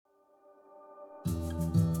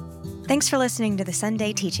Thanks for listening to the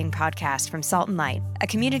Sunday Teaching Podcast from Salt and Light, a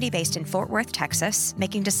community based in Fort Worth, Texas,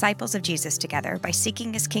 making disciples of Jesus together by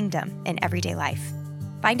seeking his kingdom in everyday life.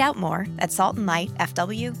 Find out more at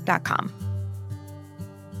saltandlightfw.com.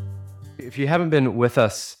 If you haven't been with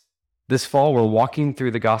us this fall, we're walking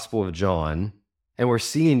through the Gospel of John, and we're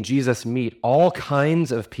seeing Jesus meet all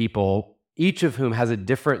kinds of people, each of whom has a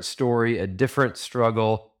different story, a different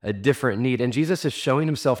struggle, a different need. And Jesus is showing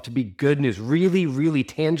himself to be good news, really, really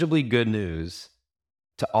tangibly good news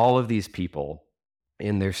to all of these people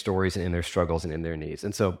in their stories and in their struggles and in their needs.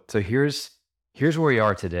 And so here's where we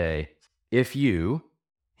are today. If you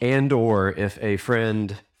or if a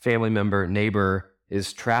friend, family member, neighbor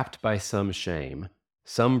is trapped by some shame,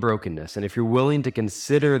 some brokenness, and if you're willing to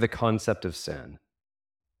consider the concept of sin,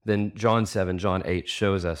 then John 7, John 8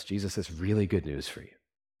 shows us Jesus is really good news for you,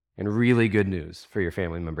 and really good news for your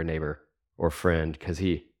family member, neighbor, or friend, because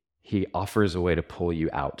he offers a way to pull you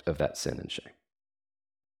out of that sin and shame.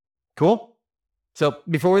 Cool? So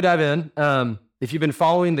before we dive in, if you've been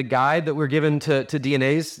following the guide that we're given to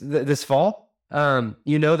DNAs this fall,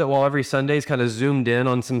 you know that while every Sunday is kind of zoomed in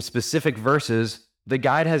on some specific verses, the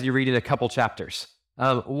guide has you reading a couple chapters.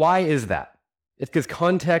 Why is that? It's because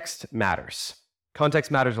context matters.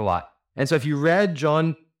 Context matters a lot. And so if you read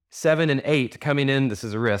John 7 and 8 coming in, this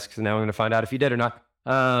is a risk, so now I'm going to find out if you did or not.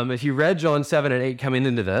 If you read John 7 and 8 coming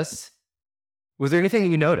into this, was there anything that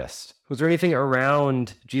you noticed? Was there anything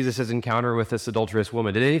around Jesus' encounter with this adulterous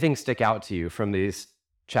woman? Did anything stick out to you from these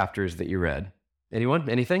chapters that you read? Anyone?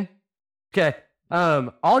 Anything? Okay.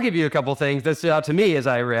 I'll give you a couple things that stood out to me as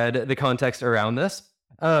I read the context around this.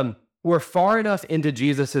 We're far enough into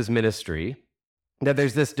Jesus' ministry that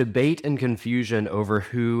there's this debate and confusion over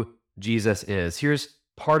who Jesus is. Here's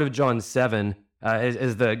part of John 7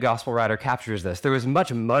 as the gospel writer captures this. There was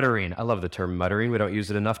much muttering. I love the term muttering. We don't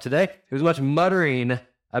use it enough today. There was much muttering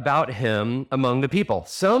about him among the people.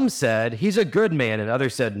 Some said, he's a good man, and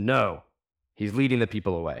others said, no, he's leading the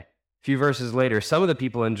people away. A few verses later, some of the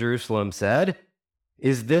people in Jerusalem said,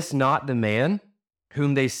 is this not the man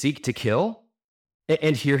whom they seek to kill?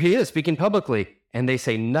 And here he is speaking publicly, and they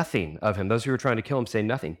say nothing of him. Those who are trying to kill him say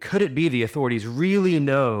nothing. Could it be the authorities really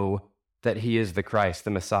know that he is the Christ,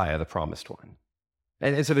 the Messiah, the promised one?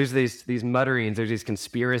 And so there's these mutterings, there's these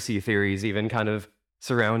conspiracy theories even kind of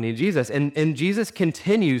surrounding Jesus. And Jesus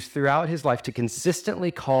continues throughout his life to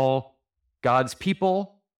consistently call God's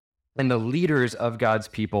people and the leaders of God's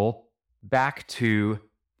people back to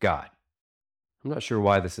God. I'm not sure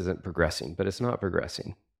why this isn't progressing, but it's not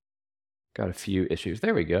progressing. Got a few issues.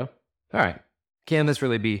 There we go. All right. Can this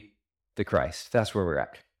really be the Christ? That's where we're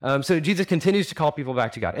at. So Jesus continues to call people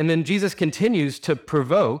back to God. And then Jesus continues to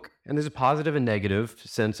provoke, and there's a positive and negative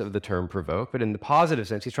sense of the term provoke, but in the positive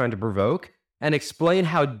sense, he's trying to provoke and explain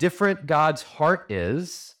how different God's heart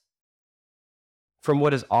is from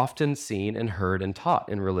what is often seen and heard and taught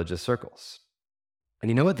in religious circles. And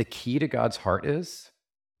you know what the key to God's heart is,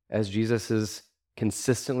 as Jesus is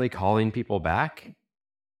consistently calling people back?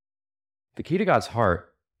 The key to God's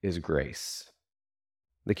heart is grace.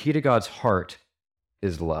 The key to God's heart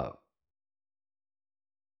is love.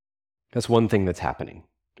 That's one thing that's happening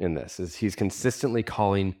in this, is he's consistently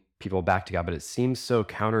calling people back to God, but it seems so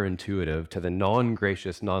counterintuitive to the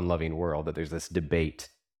non-gracious, non-loving world that there's this debate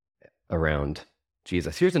around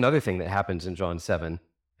Jesus. Here's another thing that happens in John 7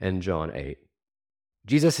 and John 8.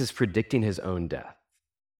 Jesus is predicting his own death.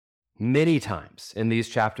 Many times in these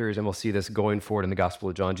chapters, and we'll see this going forward in the Gospel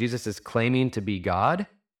of John, Jesus is claiming to be God.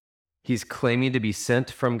 He's claiming to be sent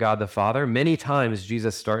from God the Father. Many times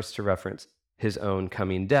Jesus starts to reference his own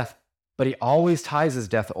coming death, but he always ties his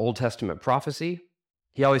death to Old Testament prophecy.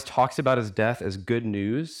 He always talks about his death as good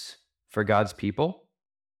news for God's people.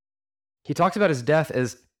 He talks about his death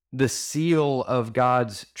as the seal of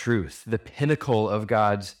God's truth, the pinnacle of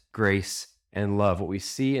God's grace and love. What we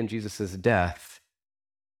see in Jesus' death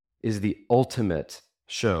is the ultimate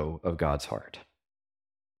show of God's heart.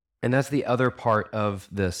 And that's the other part of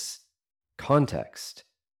this context.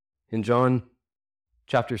 In John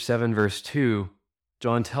chapter 7, verse 2,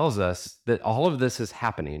 John tells us that all of this is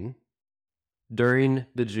happening during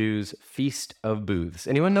the Jews' Feast of Booths.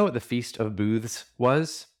 Anyone know what the Feast of Booths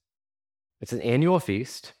was? It's an annual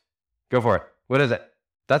feast. Go for it. What is it?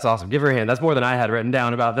 That's awesome. Give her a hand. That's more than I had written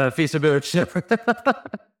down about the Feast of Booths.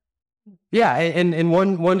 Yeah, and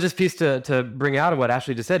one just piece to bring out of what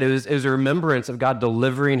Ashley just said, it was a remembrance of God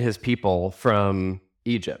delivering his people from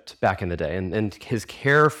Egypt back in the day, and his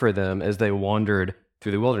care for them as they wandered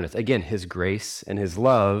through the wilderness. Again, his grace and his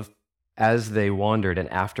love as they wandered and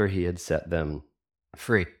after he had set them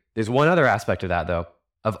free. There's one other aspect of that, though.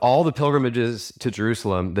 Of all the pilgrimages to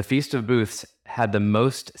Jerusalem, the Feast of Booths had the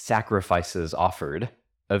most sacrifices offered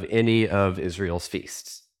of any of Israel's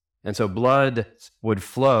feasts. And so blood would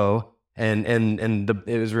flow, and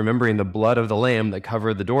it was remembering the blood of the lamb that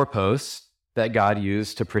covered the doorposts that God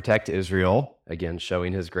used to protect Israel, again,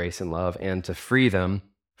 showing his grace and love, and to free them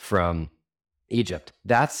from Egypt.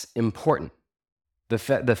 That's important.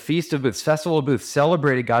 The Feast of Booths, Festival of Booths,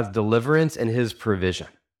 celebrated God's deliverance and his provision.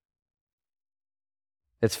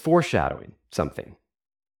 It's foreshadowing something,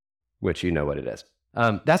 which you know what it is.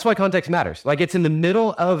 That's why context matters. Like, it's in the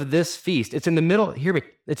middle of this feast. It's in the middle, hear me,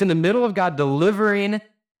 it's in the middle of God delivering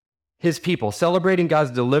his people, celebrating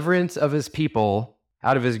God's deliverance of his people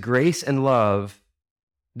out of his grace and love,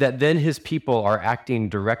 that then his people are acting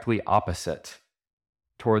directly opposite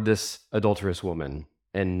toward this adulterous woman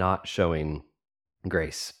and not showing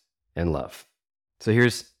grace and love. So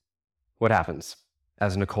here's what happens,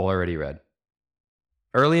 as Nicole already read.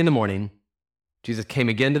 Early in the morning, Jesus came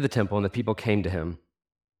again to the temple, and the people came to him.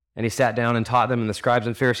 And he sat down and taught them, and the scribes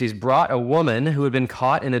and Pharisees brought a woman who had been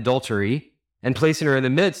caught in adultery, and placing her in the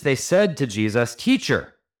midst, they said to Jesus,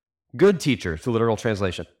 "Teacher," good teacher, it's the literal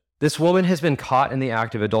translation, "this woman has been caught in the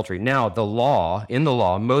act of adultery. Now, in the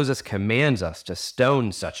law, Moses commands us to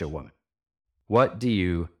stone such a woman. What do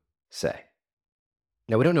you say?"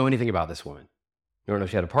 Now, we don't know anything about this woman. We don't know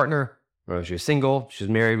if she had a partner. We don't know if she was single. She's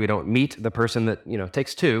married. We don't meet the person that,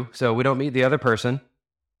 takes two. So we don't meet the other person.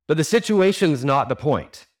 But the situation's not the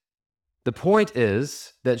point. The point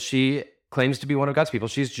is that she claims to be one of God's people.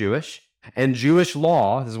 She's Jewish. And Jewish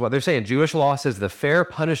law, this is what they're saying, Jewish law says the fair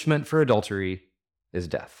punishment for adultery is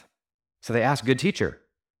death. So they ask, "Good teacher,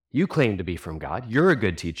 you claim to be from God. You're a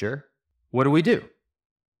good teacher. What do we do?"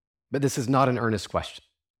 But this is not an earnest question.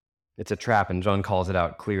 It's a trap, and John calls it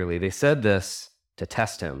out clearly. They said this to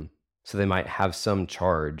test him, so they might have some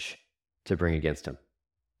charge to bring against him.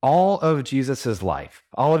 All of Jesus' life,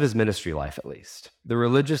 all of his ministry life at least, the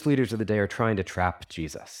religious leaders of the day are trying to trap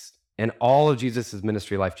Jesus. And all of Jesus'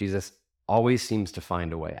 ministry life, Jesus always seems to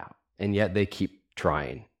find a way out. And yet they keep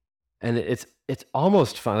trying. And it's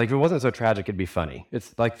almost fun. Like, if it wasn't so tragic, it'd be funny.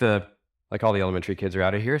 It's like all the elementary kids are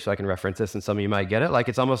out of here, so I can reference this and some of you might get it. Like,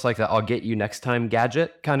 it's almost like the "I'll get you next time"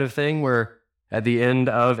 gadget kind of thing, where at the end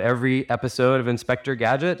of every episode of Inspector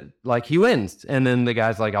Gadget, like, he wins. And then the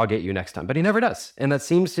guy's like, "I'll get you next time." But he never does. And that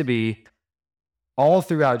seems to be all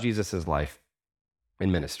throughout Jesus' life and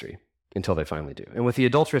ministry until they finally do. And with the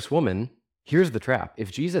adulterous woman, here's the trap. If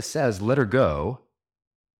Jesus says, "Let her go,"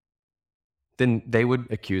 then they would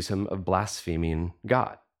accuse him of blaspheming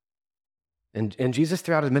God. And Jesus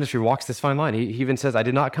throughout his ministry walks this fine line. He even says, "I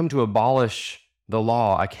did not come to abolish the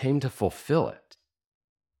law. I came to fulfill it."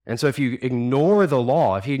 And so if you ignore the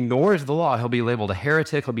law, if he ignores the law, he'll be labeled a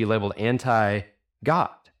heretic, he'll be labeled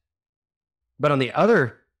anti-God. But on the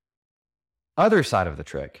other side of the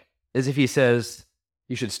trick is if he says,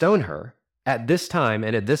 "You should stone her," at this time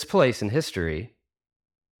and at this place in history,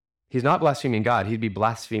 he's not blaspheming God, he'd be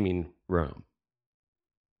blaspheming Rome.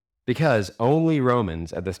 Because only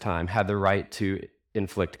Romans at this time had the right to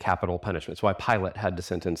inflict capital punishments. Why Pilate had to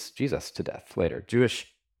sentence Jesus to death later.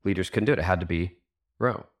 Jewish leaders couldn't do it. It had to be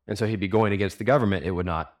Rome. And so he'd be going against the government. It would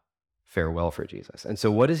not fare well for Jesus. And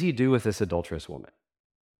so what does he do with this adulterous woman?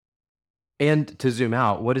 And to zoom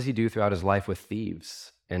out, what does he do throughout his life with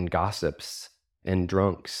thieves and gossips and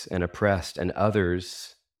drunks and oppressed and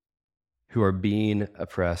others who are being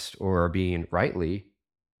oppressed or are being rightly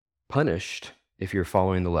punished if you're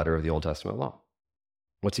following the letter of the Old Testament law?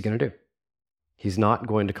 What's he going to do? He's not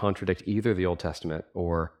going to contradict either the Old Testament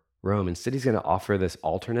or Rome. Instead, he's going to offer this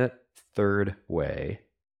alternate third way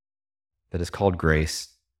that is called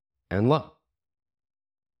grace and love.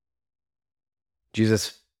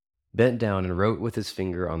 Jesus bent down and wrote with his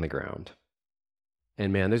finger on the ground.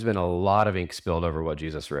 And man, there's been a lot of ink spilled over what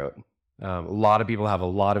Jesus wrote. A lot of people have a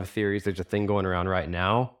lot of theories. There's a thing going around right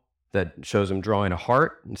now that shows him drawing a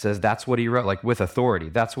heart and says that's what he wrote, like with authority.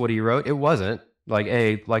 That's what he wrote. It wasn't. Like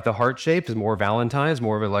the heart shape is more Valentine's,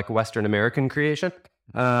 more of a like Western American creation.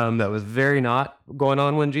 That was very not going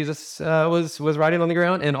on when Jesus was writing on the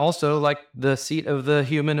ground. And also, like, the seat of the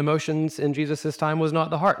human emotions in Jesus' time was not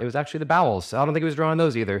the heart. It was actually the bowels. I don't think he was drawing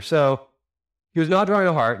those either. So he was not drawing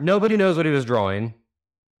a heart. Nobody knows what he was drawing.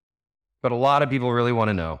 But a lot of people really want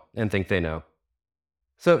to know and think they know.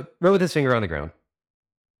 So wrote with his finger on the ground.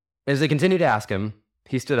 As they continued to ask him,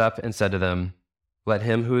 he stood up and said to them, "Let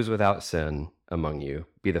him who is without sin among you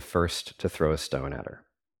be the first to throw a stone at her."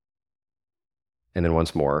 And then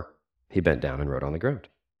once more, he bent down and wrote on the ground.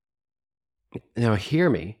 Now hear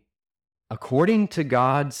me. According to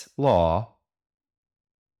God's law,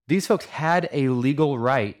 these folks had a legal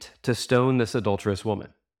right to stone this adulterous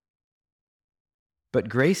woman. But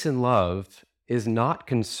grace and love is not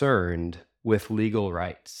concerned with legal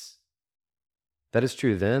rights. That is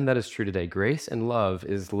true then, that is true today. Grace and love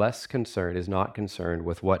is not concerned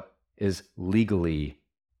with what is legally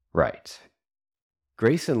right.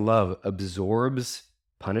 Grace and love absorbs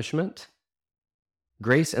punishment.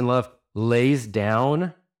 Grace and love lays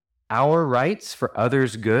down our rights for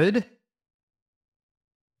others' good,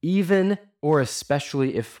 even or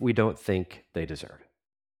especially if we don't think they deserve it.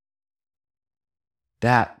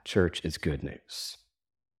 That, church, is good news.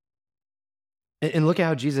 And look at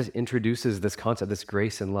how Jesus introduces this concept, this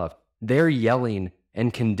grace and love. They're yelling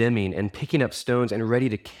and condemning and picking up stones and ready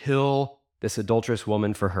to kill this adulterous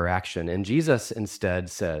woman for her action. And Jesus instead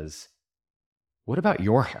says, what about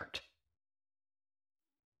your heart?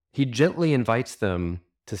 He gently invites them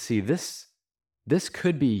to see this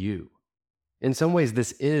could be you. In some ways,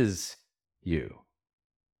 this is you.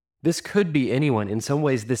 This could be anyone. In some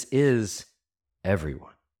ways, this is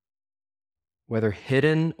everyone. Whether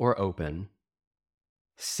hidden or open,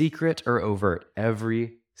 secret or overt,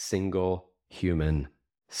 every single human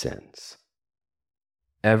sins.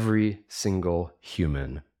 Every single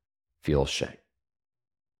human feels shame.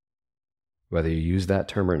 Whether you use that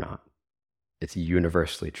term or not, it's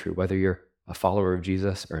universally true. Whether you're a follower of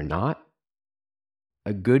Jesus or not,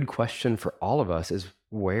 a good question for all of us is,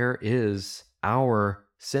 where is our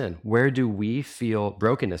sin? Where do we feel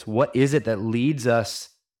brokenness? What is it that leads us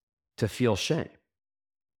to feel shame?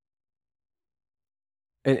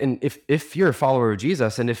 And if you're a follower of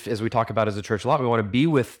Jesus, and if, as we talk about as a church a lot, we want to be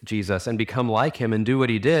with Jesus and become like him and do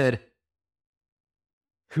what he did,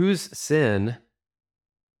 whose sin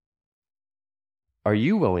are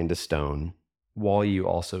you willing to stone while you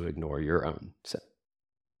also ignore your own sin?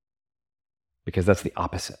 Because that's the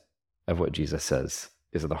opposite of what Jesus says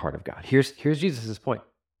is at the heart of God. Here's Jesus' point.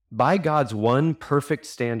 By God's one perfect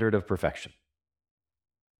standard of perfection,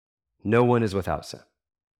 no one is without sin.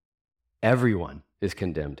 Everyone is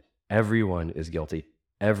condemned. Everyone is guilty.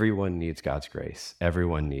 Everyone needs God's grace.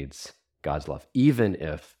 Everyone needs God's love, even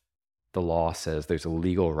if the law says there's a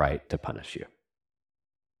legal right to punish you.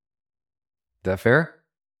 Is that fair?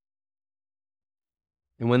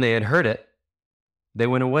 And when they had heard it, they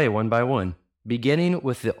went away one by one, beginning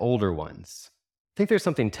with the older ones. I think there's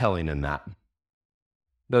something telling in that.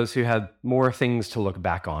 Those who had more things to look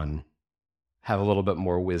back on have a little bit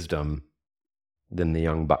more wisdom than the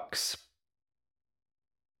young bucks.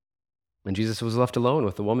 And Jesus was left alone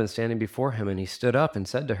with the woman standing before him, and he stood up and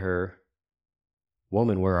said to her,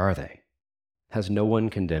 "Woman, where are they? Has no one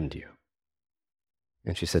condemned you?"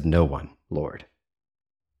 And she said, "No one, Lord."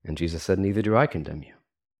 And Jesus said, "Neither do I condemn you.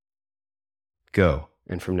 Go,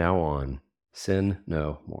 and from now on, sin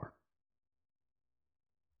no more."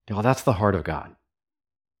 Y'all, that's the heart of God.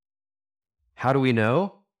 How do we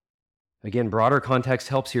know? Again, broader context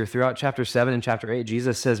helps here. Throughout chapter 7 and chapter 8,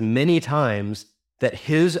 Jesus says many times that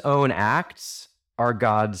his own acts are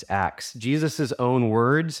God's acts. Jesus' own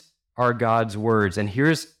words are God's words. And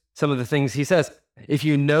here's some of the things he says. If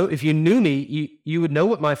you knew me, you would know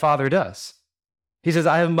what my Father does. He says,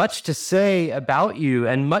 "I have much to say about you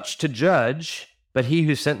and much to judge, but he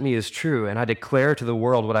who sent me is true, and I declare to the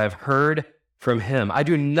world what I have heard from him. I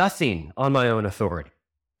do nothing on my own authority,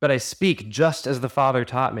 but I speak just as the Father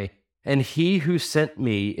taught me, and he who sent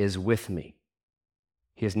me is with me.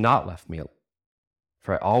 He has not left me alone,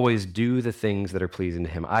 for I always do the things that are pleasing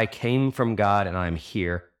to him. I came from God, and I am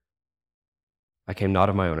here. I came not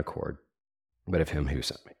of my own accord, but of him who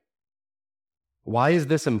sent me." Why is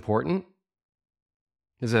this important?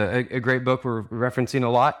 There's a great book we're referencing a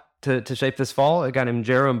lot to shape this fall, a guy named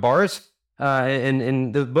Jerome Bars.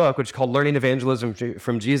 In the book, which is called Learning Evangelism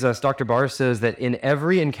from Jesus, Dr. Bars says that in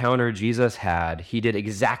every encounter Jesus had, he did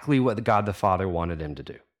exactly what God the Father wanted him to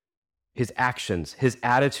do. His actions, his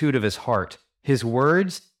attitude of his heart, his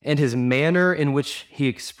words, and his manner in which he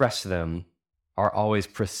expressed them are always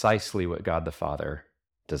precisely what God the Father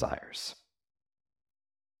desires.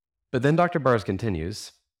 But then Dr. Bars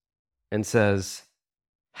continues and says,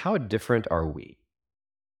 how different are we?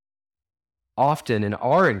 Often in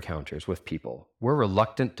our encounters with people, we're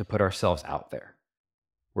reluctant to put ourselves out there.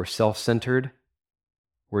 We're self-centered.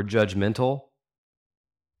 We're judgmental.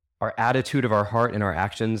 Our attitude of our heart and our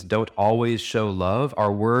actions don't always show love.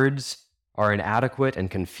 Our words are inadequate and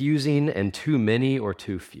confusing and too many or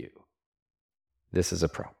too few. This is a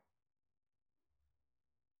problem.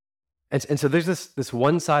 And so there's this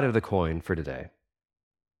one side of the coin for today.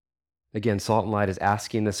 Again, Salt and Light is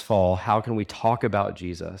asking this fall, how can we talk about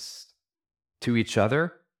Jesus to each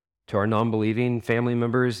other, to our non-believing family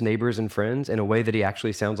members, neighbors, and friends in a way that he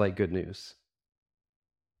actually sounds like good news?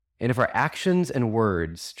 And if our actions and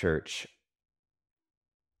words, church,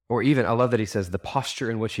 Or even, I love that he says, the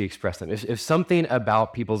posture in which he expressed them. If something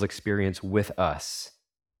about people's experience with us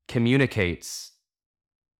communicates,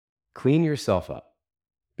 clean yourself up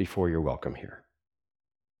before you're welcome here.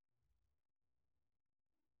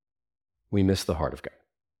 We miss the heart of God.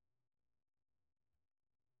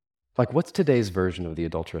 Like, what's today's version of the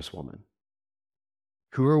adulterous woman?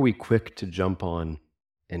 Who are we quick to jump on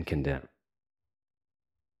and condemn?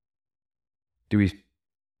 Do we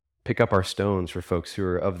pick up our stones for folks who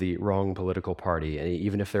are of the wrong political party,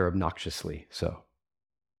 even if they're obnoxiously so?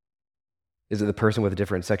 Is it the person with a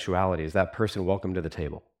different sexuality? Is that person welcome to the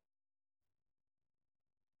table?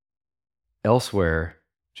 Elsewhere,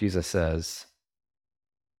 Jesus says,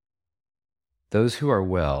 those who are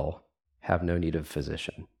well have no need of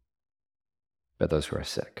physician, but those who are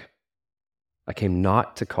sick. I came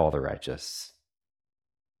not to call the righteous,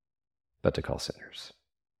 but to call sinners.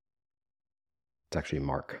 It's actually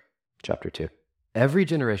Mark chapter 2. Every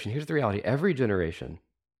generation, here's the reality, every generation,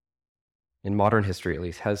 in modern history at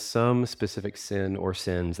least, has some specific sin or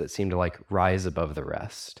sins that seem to like rise above the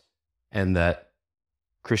rest. And that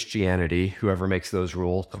Christianity, whoever makes those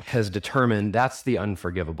rules, has determined that's the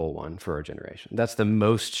unforgivable one for our generation. That's the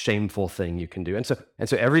most shameful thing you can do. And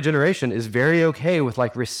so every generation is very okay with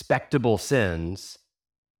like respectable sins,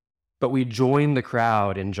 but we join the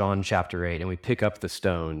crowd in John chapter 8 and we pick up the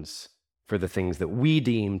stones for the things that we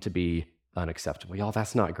deem to be unacceptable. Y'all,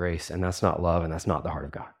 that's not grace, and that's not love, and that's not the heart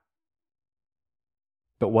of God.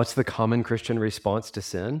 But what's the common Christian response to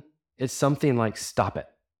sin? It's something like, stop it.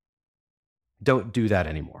 Don't do that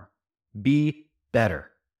anymore. Be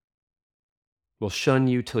better. We'll shun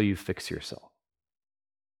you till you fix yourself.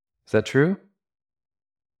 Is that true?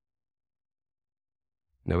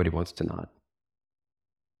 Nobody wants to nod.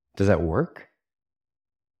 Does that work?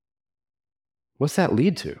 What's that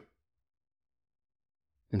lead to?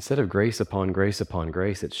 Instead of grace upon grace upon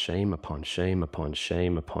grace, it's shame upon shame upon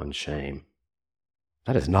shame upon shame.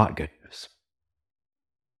 That is not good news.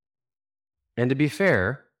 And to be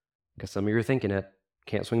fair, because some of you are thinking it,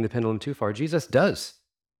 can't swing the pendulum too far, Jesus does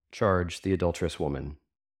charge the adulterous woman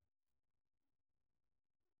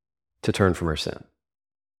to turn from her sin.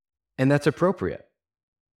 And that's appropriate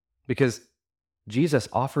because Jesus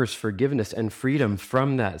offers forgiveness and freedom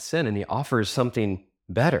from that sin, and he offers something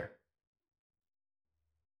better.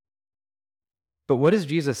 But what does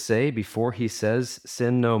Jesus say before he says,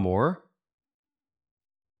 sin no more?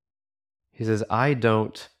 He says, I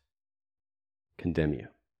don't condemn you.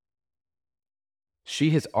 She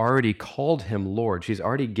has already called him Lord. She's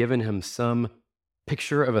already given him some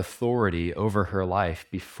picture of authority over her life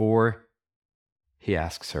before he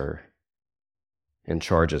asks her and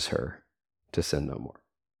charges her to sin no more.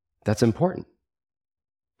 That's important.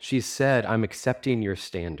 She said, I'm accepting your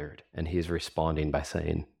standard, and he's responding by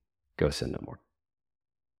saying, go sin no more.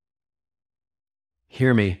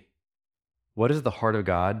 Hear me. What is the heart of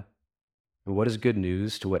God? And what is good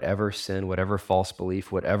news to whatever sin, whatever false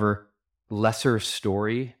belief, whatever lesser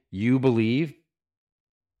story you believe,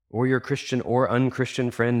 or your Christian or unchristian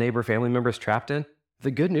friend, neighbor, family member is trapped in?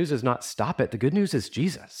 The good news is not stop it. The good news is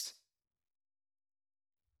Jesus.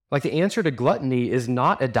 Like, the answer to gluttony is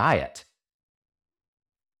not a diet.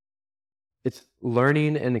 It's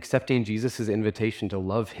learning and accepting Jesus' invitation to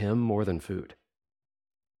love him more than food.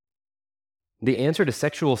 The answer to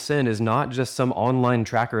sexual sin is not just some online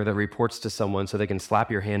tracker that reports to someone so they can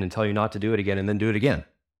slap your hand and tell you not to do it again and then do it again.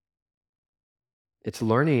 It's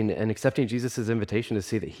learning and accepting Jesus' invitation to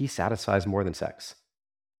see that he satisfies more than sex.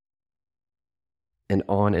 And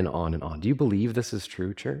on and on and on. Do you believe this is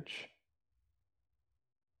true, church?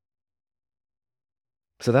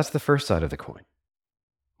 So that's the first side of the coin.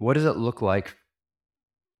 What does it look like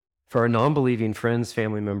for our non-believing friends,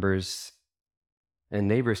 family members, and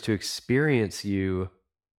neighbors to experience in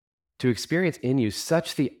you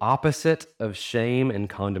such the opposite of shame and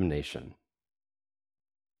condemnation?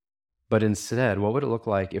 But instead, what would it look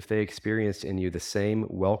like if they experienced in you the same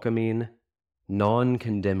welcoming,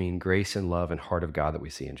 non-condemning grace and love and heart of God that we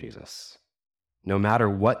see in Jesus? No matter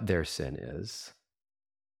what their sin is,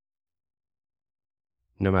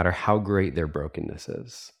 no matter how great their brokenness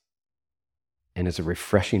is, and is a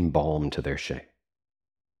refreshing balm to their shame.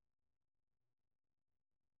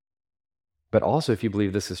 But also, if you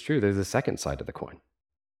believe this is true, there's a second side of the coin.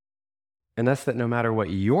 And that's that no matter what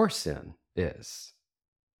your sin is,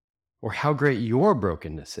 or how great your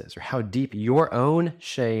brokenness is, or how deep your own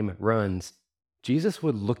shame runs, Jesus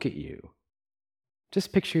would look at you.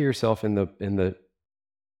 Just picture yourself in the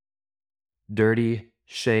dirty,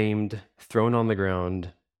 shamed, thrown on the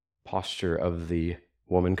ground posture of the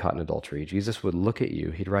woman caught in adultery. Jesus would look at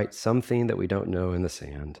you. He'd write something that we don't know in the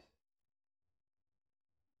sand.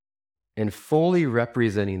 and fully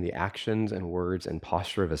representing the actions and words and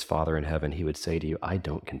posture of his Father in heaven, he would say to you, I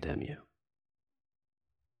don't condemn you.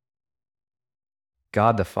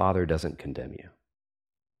 God the Father doesn't condemn you.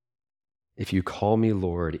 If you call me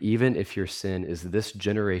Lord, even if your sin is this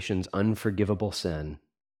generation's unforgivable sin,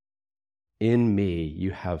 in me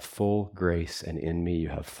you have full grace, and in me you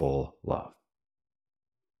have full love.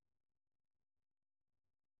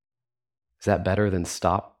 Is that better than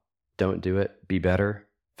stop, don't do it, be better,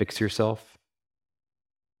 fix yourself?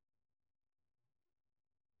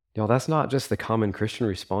 Y'all, that's not just the common Christian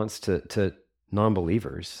response to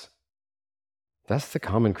non-believers. That's the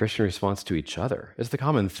common Christian response to each other. It's the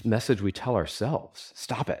common message we tell ourselves.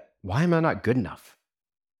 Stop it. Why am I not good enough?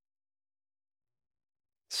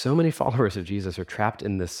 So many followers of Jesus are trapped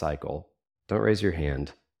in this cycle. Don't raise your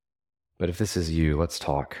hand. But if this is you, let's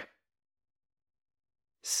talk.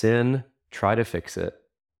 Sin, try to fix it.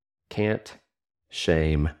 Can't,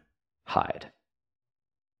 shame, hide.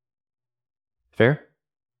 Fair?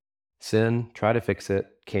 Sin, try to fix it.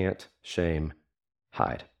 Can't, shame,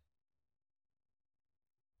 hide.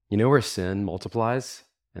 You know where sin multiplies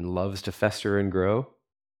and loves to fester and grow?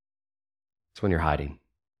 It's when you're hiding.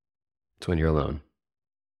 It's when you're alone.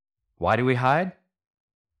 Why do we hide?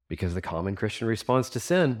 Because the common Christian response to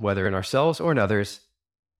sin, whether in ourselves or in others,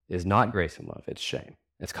 is not grace and love. It's shame.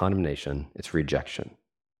 It's condemnation. It's rejection.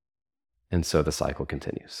 And so the cycle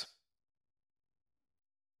continues.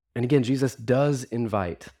 And again, Jesus does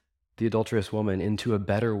invite the adulterous woman into a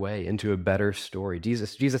better way, into a better story.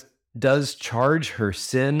 Jesus does charge her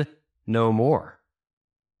sin no more.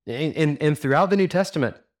 And throughout the New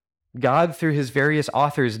Testament, God, through his various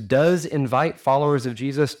authors, does invite followers of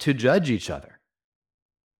Jesus to judge each other.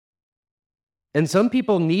 And some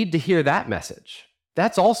people need to hear that message.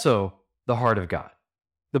 That's also the heart of God.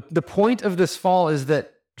 The point of this fall is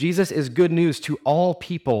that Jesus is good news to all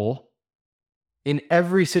people in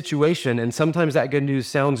every situation. And sometimes that good news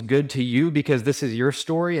sounds good to you because this is your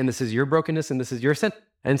story and this is your brokenness and this is your sin.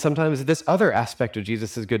 And sometimes this other aspect of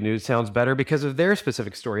Jesus' good news sounds better because of their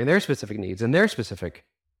specific story and their specific needs and their specific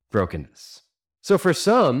brokenness. So for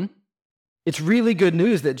some, it's really good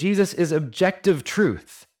news that Jesus is objective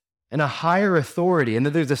truth and a higher authority and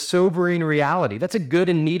that there's a sobering reality. That's a good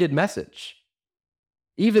and needed message.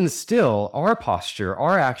 Even still, our posture,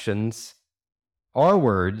 our actions, our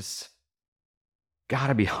words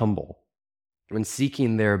gotta be humble when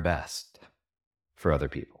seeking their best for other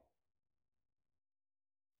people.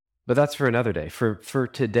 But that's for another day. For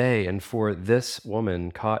today and for this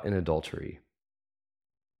woman caught in adultery,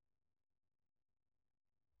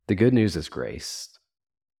 the good news is grace,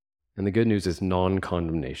 and the good news is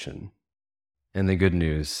non-condemnation, and the good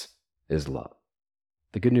news is love.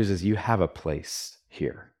 The good news is you have a place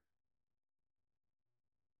here.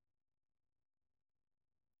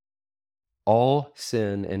 All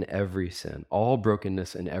sin and every sin, all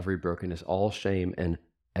brokenness and every brokenness, all shame and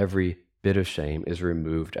every bit of shame is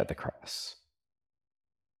removed at the cross.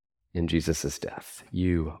 In Jesus' death,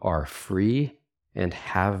 you are free and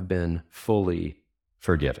have been fully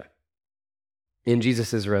forgiven. In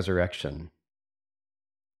Jesus' resurrection,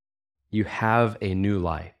 you have a new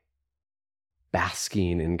life,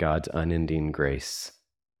 basking in God's unending grace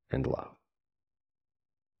and love.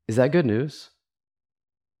 Is that good news?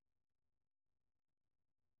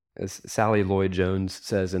 As Sally Lloyd-Jones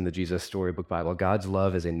says in the Jesus Storybook Bible, God's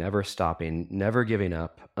love is a never-stopping, never giving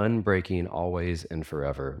up, unbreaking, always and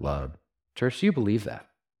forever love. Church, do you believe that?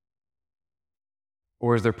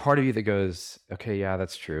 Or is there part of you that goes, okay, yeah,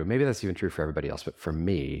 that's true. Maybe that's even true for everybody else, but for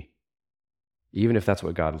me, even if that's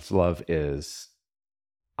what God's love is,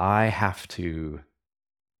 I have to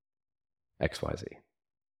XYZ.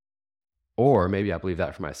 Or maybe I believe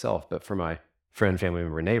that for myself, but for my friend, family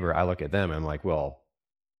member, neighbor, I look at them and I'm like, well,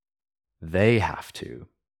 they have to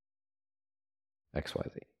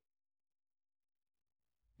XYZ.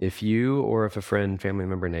 If you or if a friend, family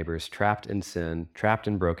member, neighbor is trapped in sin, trapped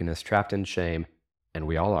in brokenness, trapped in shame, and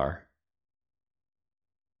we all are,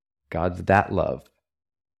 God's that love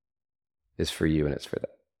is for you and it's for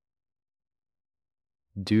them.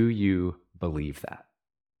 Do you believe that?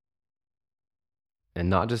 And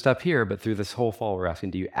not just up here, but through this whole fall, we're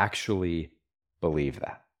asking, do you actually believe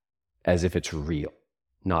that? As if it's real.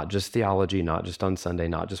 Not just theology, not just on Sunday,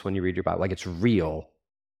 not just when you read your Bible. Like it's real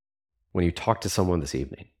when you talk to someone this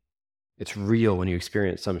evening. It's real when you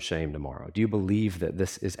experience some shame tomorrow. Do you believe that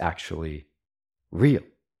this is actually real?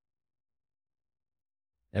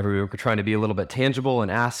 Every week we're trying to be a little bit tangible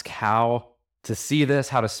and ask how to see this,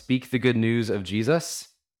 how to speak the good news of Jesus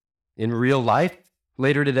in real life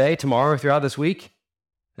later today, tomorrow, throughout this week.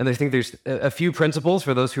 And I think there's a few principles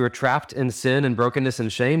for those who are trapped in sin and brokenness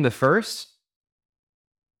and shame. The first,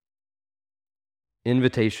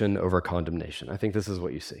 invitation over condemnation. I think this is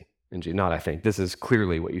what you see in Jesus. Not I think, this is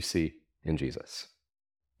clearly what you see in Jesus.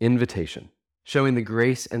 Invitation, showing the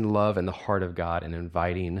grace and love and the heart of God and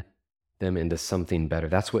inviting them into something better.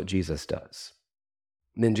 That's what Jesus does.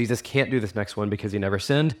 And then Jesus can't do this next one because he never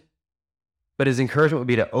sinned. But his encouragement would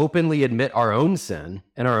be to openly admit our own sin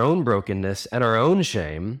and our own brokenness and our own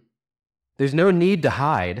shame. There's no need to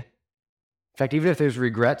hide. In fact, even if there's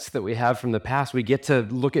regrets that we have from the past, we get to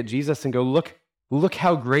look at Jesus and go, look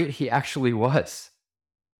how great he actually was.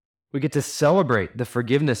 We get to celebrate the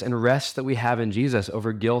forgiveness and rest that we have in Jesus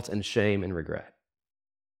over guilt and shame and regret.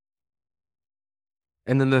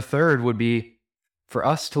 And then the third would be for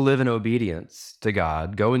us to live in obedience to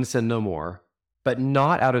God, go and sin no more, but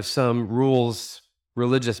not out of some rules,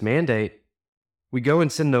 religious mandate. We go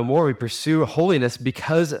and sin no more. We pursue holiness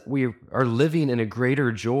because we are living in a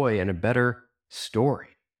greater joy and a better story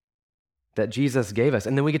that Jesus gave us.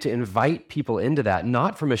 And then we get to invite people into that,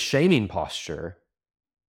 not from a shaming posture,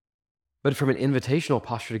 but from an invitational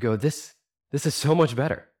posture to go, this is so much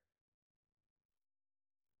better.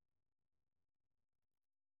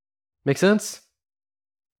 Make sense?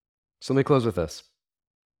 So let me close with this.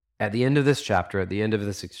 At the end of this chapter, at the end of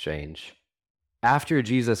this exchange, after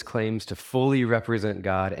Jesus claims to fully represent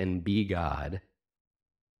God and be God,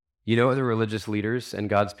 you know what the religious leaders and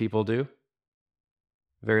God's people do?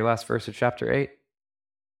 The very last verse of chapter 8.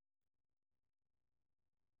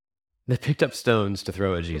 They picked up stones to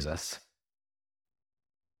throw at Jesus.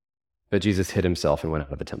 But Jesus hid himself and went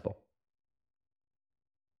out of the temple.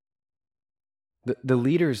 The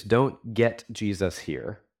leaders don't get Jesus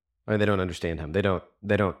here. I mean, they don't understand him. They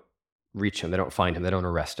don't reach him. They don't find him. They don't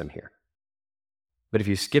arrest him here. But if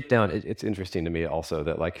you skip down, it's interesting to me also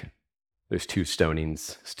that there's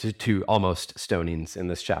two almost stonings in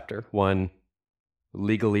this chapter. One,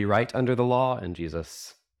 legally right under the law, and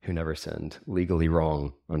Jesus, who never sinned, legally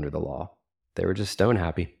wrong under the law. They were just stone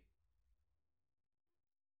happy.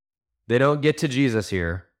 They don't get to Jesus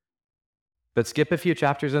here, but skip a few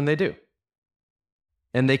chapters and they do.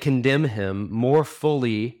 And they condemn him more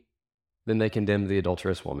fully than they condemned the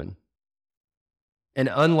adulterous woman. And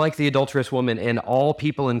unlike the adulterous woman and all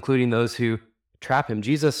people, including those who trap him,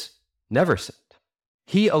 Jesus never sinned.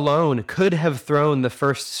 He alone could have thrown the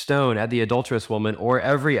first stone at the adulterous woman or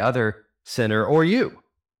every other sinner or you.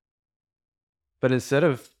 But instead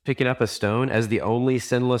of picking up a stone as the only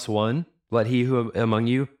sinless one, let he who among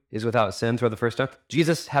you is without sin throw the first stone,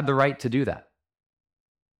 Jesus had the right to do that.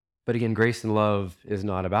 But again, grace and love is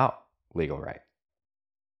not about legal right.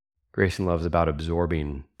 Grace and love is about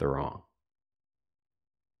absorbing the wrong.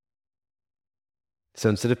 So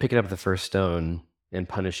instead of picking up the first stone and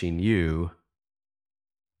punishing you,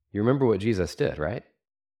 you remember what Jesus did, right?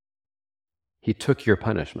 He took your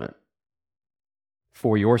punishment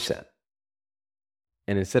for your sin.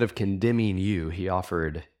 And instead of condemning you, he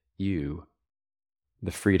offered you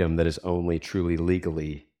the freedom that is only truly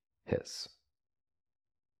legally his.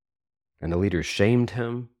 And the leaders shamed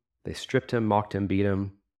him. They stripped him, mocked him, beat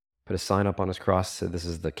him, put a sign up on his cross that said, "This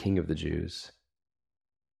is the King of the Jews."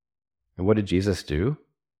 And what did Jesus do?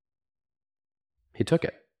 He took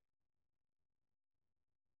it.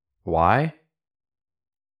 Why?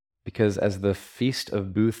 Because as the Feast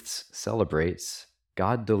of Booths celebrates,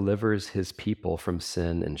 God delivers his people from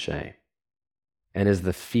sin and shame. And as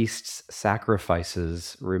the feast's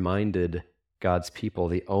sacrifices reminded God's people,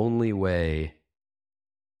 the only way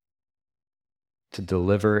to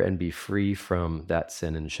deliver and be free from that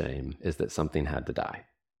sin and shame is that something had to die.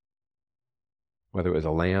 Whether it was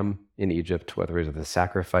a lamb in Egypt, whether it was the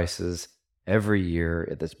sacrifices every year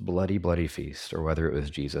at this bloody, bloody feast, or whether it was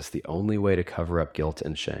Jesus, the only way to cover up guilt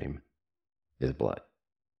and shame is blood.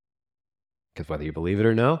 Because whether you believe it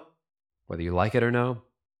or no, whether you like it or no,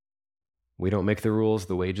 we don't make the rules.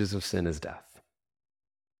 The wages of sin is death.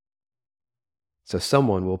 So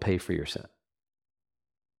someone will pay for your sin.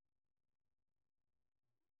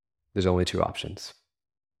 There's only two options.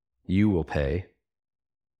 You will pay,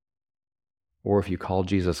 or if you call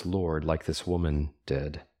Jesus Lord like this woman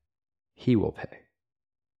did, he will pay.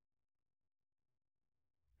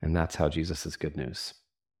 And that's how Jesus is good news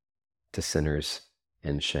to sinners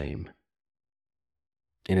and shame.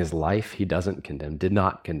 In his life, he doesn't condemn, did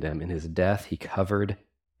not condemn. In his death, he covered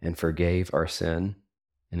and forgave our sin.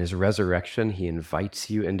 In his resurrection, he invites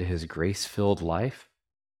you into his grace-filled life,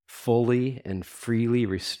 fully and freely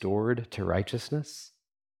restored to righteousness.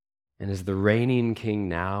 And as the reigning king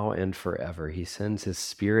now and forever, he sends his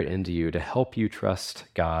Spirit into you to help you trust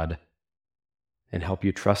God and help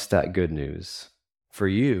you trust that good news for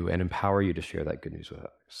you and empower you to share that good news with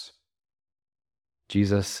others.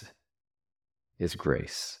 Jesus is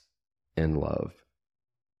grace and love.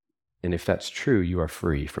 And if that's true, you are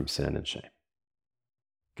free from sin and shame.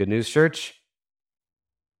 Good news, church?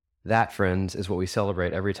 That, friends, is what we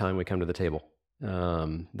celebrate every time we come to the table.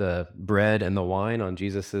 The bread and the wine on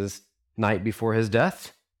Jesus' night before his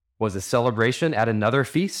death was a celebration at another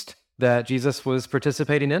feast that Jesus was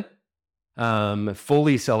participating in,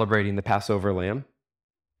 fully celebrating the Passover lamb.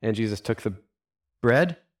 And Jesus took the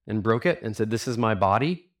bread and broke it and said, "This is my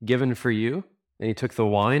body given for you." And he took the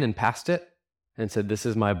wine and passed it and said, "This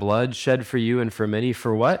is my blood shed for you and for many."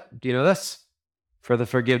 For what? Do you know this? For the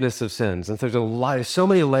forgiveness of sins. And there's so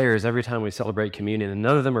many layers every time we celebrate communion, and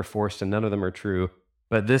none of them are forced and none of them are true.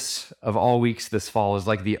 But this, of all weeks this fall, is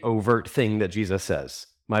like the overt thing that Jesus says.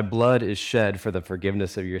 My blood is shed for the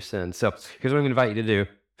forgiveness of your sins. So here's what I'm going to invite you to do.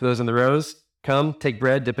 For those in the rows, come, take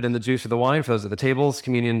bread, dip it in the juice or the wine. For those at the tables,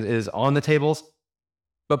 communion is on the tables.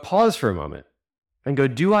 But pause for a moment and go,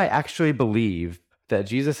 do I actually believe that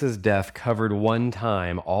Jesus' death covered one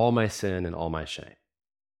time all my sin and all my shame?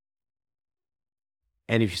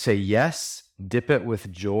 And if you say yes, dip it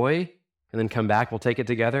with joy, and then come back, we'll take it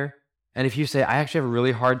together. And if you say, I actually have a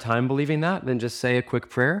really hard time believing that, then just say a quick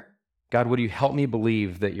prayer. God, would you help me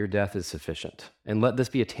believe that your death is sufficient? And let this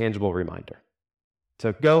be a tangible reminder.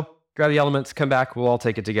 So go, grab the elements, come back, we'll all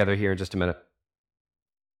take it together here in just a minute.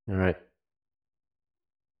 All right.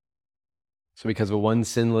 So because of one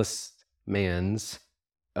sinless man's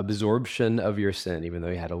absorption of your sin, even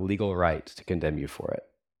though he had a legal right to condemn you for it,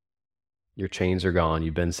 your chains are gone.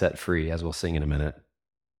 You've been set free, as we'll sing in a minute.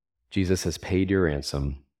 Jesus has paid your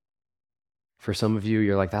ransom. For some of you,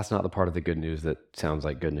 you're like, that's not the part of the good news that sounds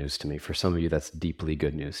like good news to me. For some of you, that's deeply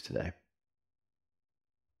good news today.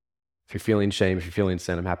 If you're feeling shame, if you're feeling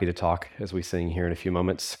sin, I'm happy to talk as we sing here in a few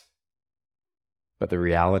moments. But the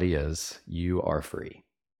reality is, you are free.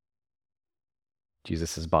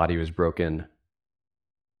 Jesus' body was broken,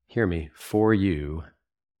 hear me, for you.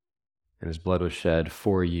 And his blood was shed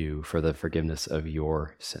for you for the forgiveness of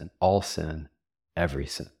your sin. All sin, every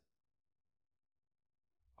sin.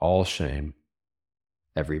 All shame,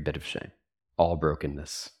 every bit of shame. All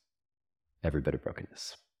brokenness, every bit of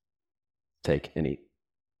brokenness. Take and eat.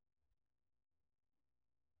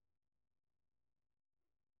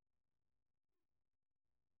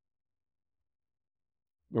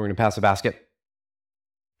 We're going to pass a basket.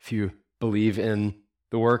 If you believe in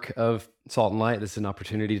the work of Salt and Light, this is an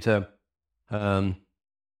opportunity to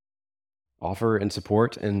offer and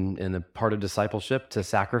support and a part of discipleship, to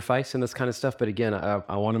sacrifice and this kind of stuff. But again,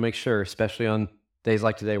 I want to make sure, especially on days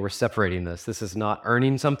like today, we're separating this. This is not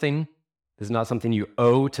earning something. This is not something you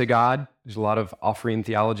owe to God. There's a lot of offering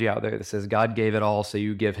theology out there that says God gave it all, so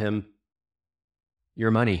you give him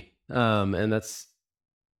your money. And that's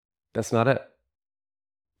not it.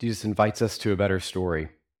 Jesus invites us to a better story.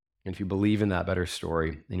 And if you believe in that better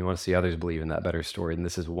story and you want to see others believe in that better story, then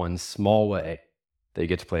this is one small way that you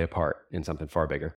get to play a part in something far bigger.